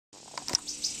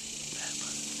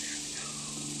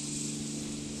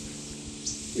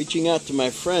Reaching out to my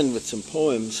friend with some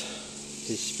poems.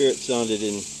 His spirit sounded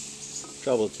in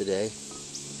trouble today,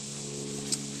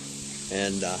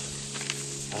 and I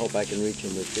hope I can reach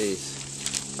him with these.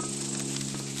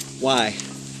 Why?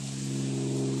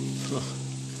 Oh,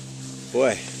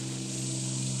 boy,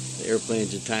 the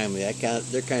airplanes are timely.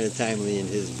 They're kind of timely in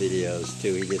his videos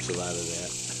too. He gets a lot of that.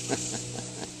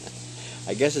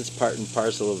 I guess it's part and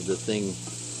parcel of the thing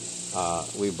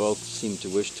we both seem to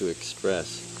wish to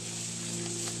express.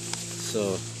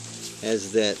 So,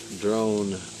 as that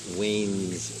drone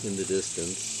wanes in the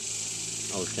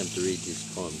distance, I'll attempt to read these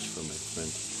poems for my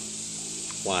friend.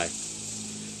 Why?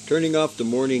 Turning off the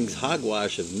morning's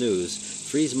hogwash of news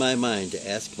frees my mind to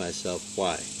ask myself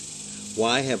why.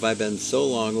 Why have I been so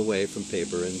long away from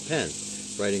paper and pen,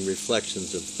 writing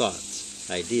reflections of thoughts,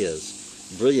 ideas,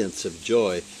 brilliance of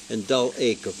joy, and dull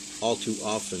ache of all too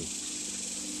often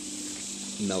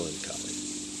melancholy?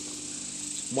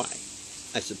 Why?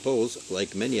 I suppose,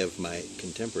 like many of my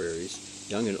contemporaries,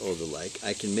 young and old alike,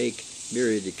 I can make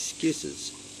myriad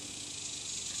excuses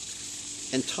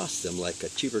and toss them like a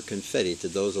cheaper confetti to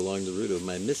those along the route of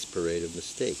my parade of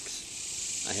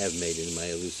mistakes I have made in my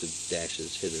elusive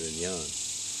dashes hither and yon.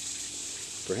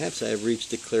 Perhaps I have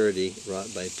reached a clarity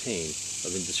wrought by pain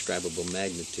of indescribable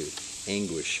magnitude,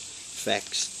 anguish,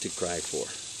 facts to cry for.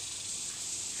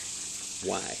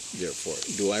 Why, therefore,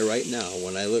 do I write now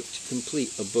when I look to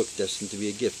complete a book destined to be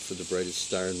a gift for the brightest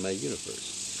star in my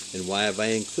universe? And why have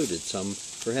I included some,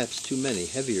 perhaps too many,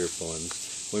 heavier poems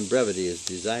when brevity is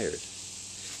desired?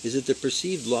 Is it the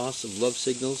perceived loss of love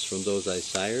signals from those I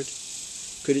sired?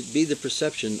 Could it be the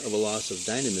perception of a loss of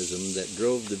dynamism that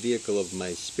drove the vehicle of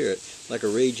my spirit like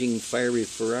a raging, fiery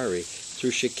Ferrari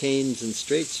through chicanes and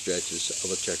straight stretches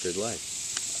of a checkered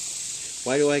life?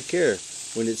 Why do I care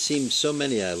when it seems so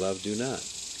many I love do not?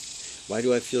 Why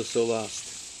do I feel so lost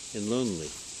and lonely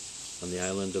on the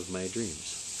island of my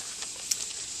dreams?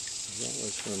 That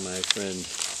was from my friend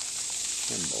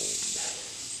Hambone.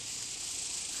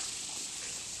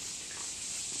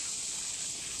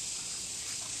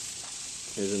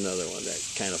 Here's another one that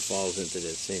kind of falls into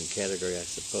that same category, I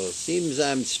suppose. Seems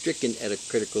I'm stricken at a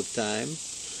critical time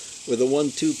with a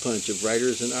 1-2 punch of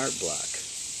writers and art block.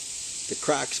 The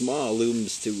croc's maw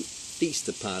looms to feast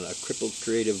upon a crippled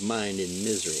creative mind in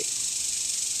misery.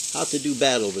 How to do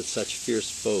battle with such fierce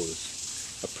foes,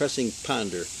 a pressing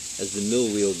ponder as the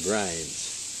mill wheel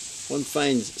grinds. One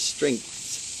finds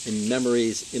strength in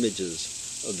memory's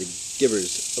images of the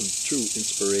givers of true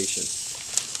inspiration.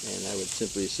 And I would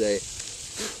simply say,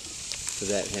 to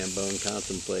that Hambone,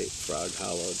 contemplate Frog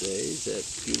Hollow days at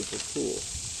beautiful pool.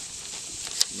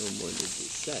 No more did be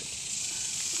said.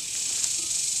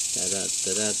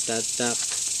 Da-da-da-da-da-da.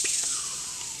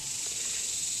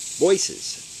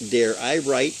 Voices. Dare I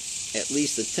write, at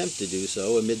least attempt to do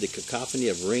so, amid the cacophony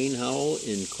of rain howl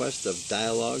in quest of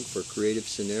dialogue for creative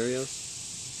scenarios?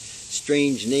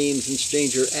 Strange names and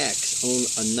stranger acts own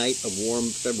a night of warm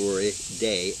February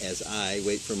day as I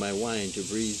wait for my wine to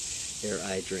breathe ere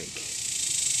I drink.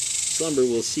 Slumber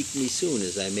will seek me soon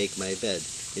as I make my bed,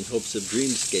 in hopes of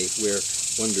dreamscape where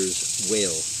wonders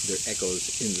wail their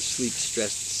echoes in the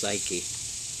sleep-stressed psyche.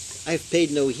 I have paid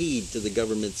no heed to the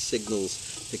government's signals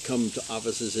to come to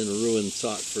offices in a ruin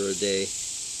sought for a day.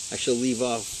 I shall leave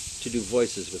off to do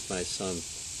voices with my son.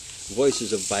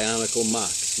 Voices of bionicle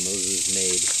mocks Moses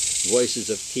made. Voices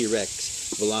of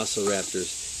T-Rex,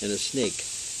 velociraptors, and a snake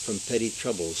from petty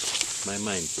troubles my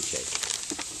mind to take.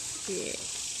 Yeah,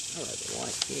 I rather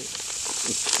like it.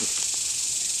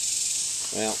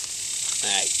 Well,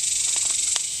 alright.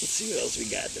 Let's see what else we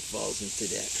got that falls into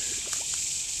that.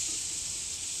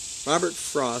 Robert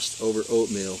Frost over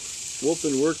oatmeal.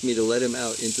 Wolfen worked me to let him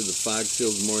out into the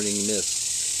fog-filled morning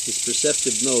mist, his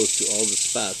perceptive nose to all the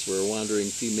spots where a wandering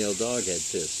female dog had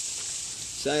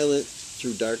pissed. Silent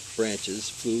through dark branches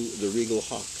flew the regal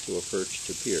hawk to a perch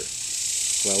to peer,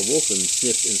 while Wolfen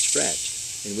sniffed and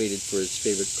scratched and waited for his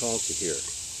favorite call to hear.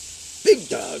 Big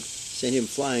Dog sent him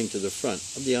flying to the front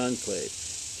of the enclave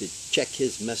to check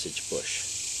his message push.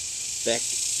 Back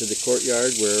to the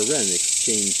courtyard where a wren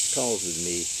exchanged calls with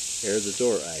me ere the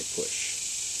door I push.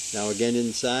 Now again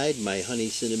inside my honey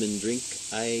cinnamon drink,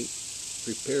 I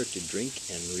prepare to drink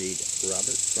and read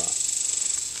Robert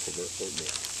Frost over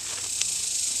oatmeal.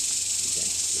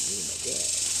 That's the name of that.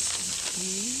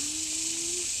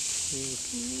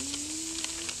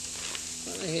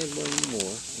 Thought I had one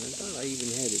more, and I thought I even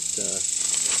had it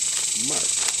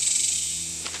marked,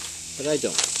 but I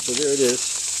don't. So there it is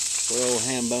for old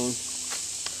Hambone.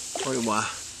 Au revoir.